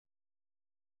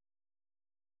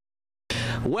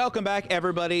Welcome back,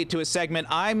 everybody, to a segment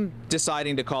I'm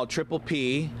deciding to call Triple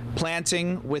P,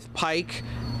 Planting with Pike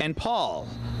and Paul.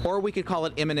 Or we could call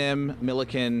it M&M,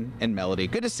 Milliken, and Melodie.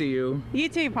 Good to see you. You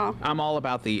too, Paul. I'm all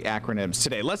about the acronyms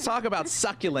today. Let's talk about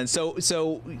succulents.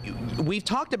 So we've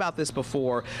talked about this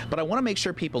before, but I want to make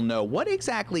sure people know, what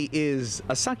exactly is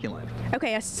a succulent?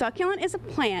 Okay, a succulent is a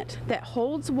plant that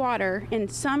holds water in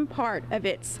some part of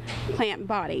its plant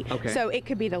body. Okay. So it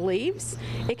could be the leaves,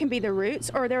 it can be the roots,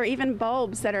 or there are even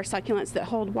bulbs that are succulents that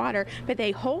hold water, but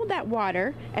they hold that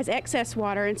water as excess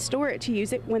water and store it to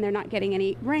use it when they're not getting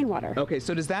any rainwater. Okay,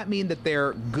 so does that mean that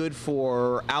they're good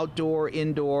for outdoor,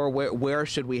 indoor? Where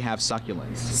should we have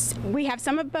succulents? We have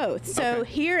some of both. So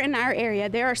here in our area,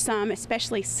 there are some,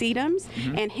 especially sedums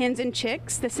and hens and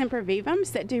chicks, the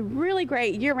sempervivums, that do really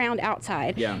great year-round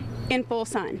outside in full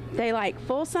sun. They like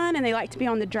full sun and they like to be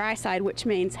on the dry side, which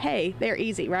means, hey, they're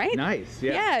easy, right? Nice,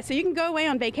 yeah. Yeah, so you can go away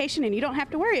on vacation and you don't have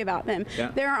to worry about them.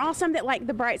 Yeah. There are also some that like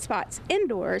the bright spots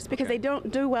indoors because they don't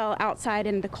do well outside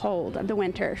in the cold of the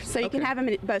winter. So you can have them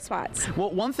in both spots. Well,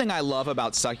 one thing I love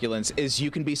about succulents is you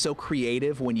can be so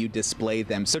creative when you display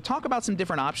them. So talk about some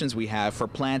different options we have for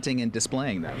planting and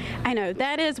displaying them. I know,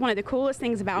 that is one of the coolest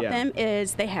things about them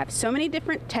is they have so many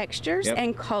different textures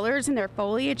and colors in their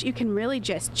foliage. You can really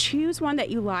just choose one that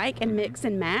you like and mix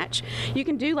and match. You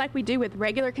can do like we do with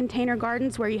regular container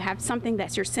gardens where you have something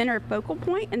that's your center focal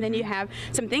point and then you have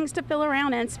some things to fill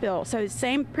around and spill. So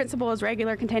same principle as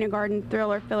regular container garden,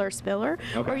 thriller, filler, spiller.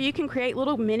 Or you can create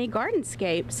little mini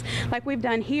gardenscapes like we've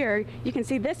done here. You can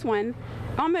see this one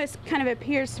almost kind of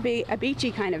appears to be a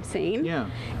beachy kind of scene. Yeah.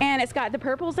 And it's got the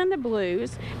purples and the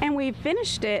blues, and we've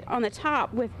finished it on the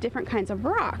top with different kinds of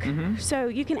rock. So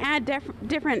you can add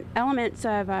different elements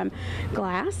of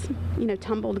glass, you know,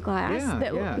 tumbled glass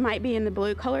that might be in the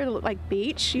blue color to look like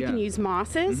beach. You can use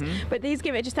mosses, but these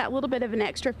give it just that little bit of an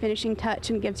extra finishing touch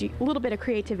and gives you a little bit of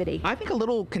creativity. I think a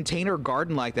little container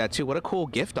garden like that too, what a cool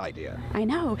gift idea. I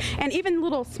know. And even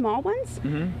little small ones.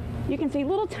 You can see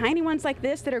little tiny ones like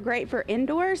this that are great for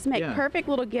indoors, make perfect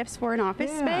little gifts for an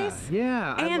office space.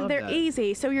 Yeah, I and love they're that.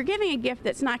 easy, so you're giving a gift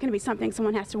that's not going to be something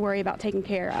someone has to worry about taking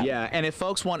care of. Yeah, and if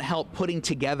folks want help putting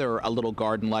together a little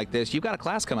garden like this, you've got a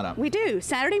class coming up. We do.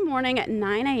 Saturday morning at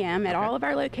 9 a.m. at all of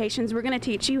our locations, we're going to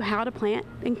teach you how to plant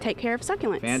and take care of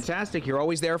succulents. Fantastic. You're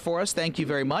always there for us. Thank you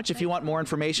very much. If you want more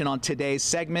information on today's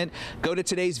segment, go to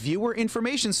today's viewer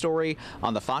information story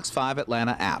on the Fox 5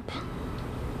 Atlanta app.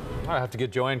 I have to give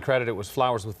Joanne credit. It was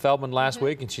Flowers with Feldman last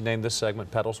week, and she named this segment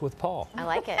Petals with Paul. I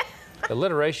like it.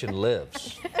 Alliteration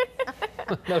lives.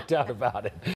 No doubt about it.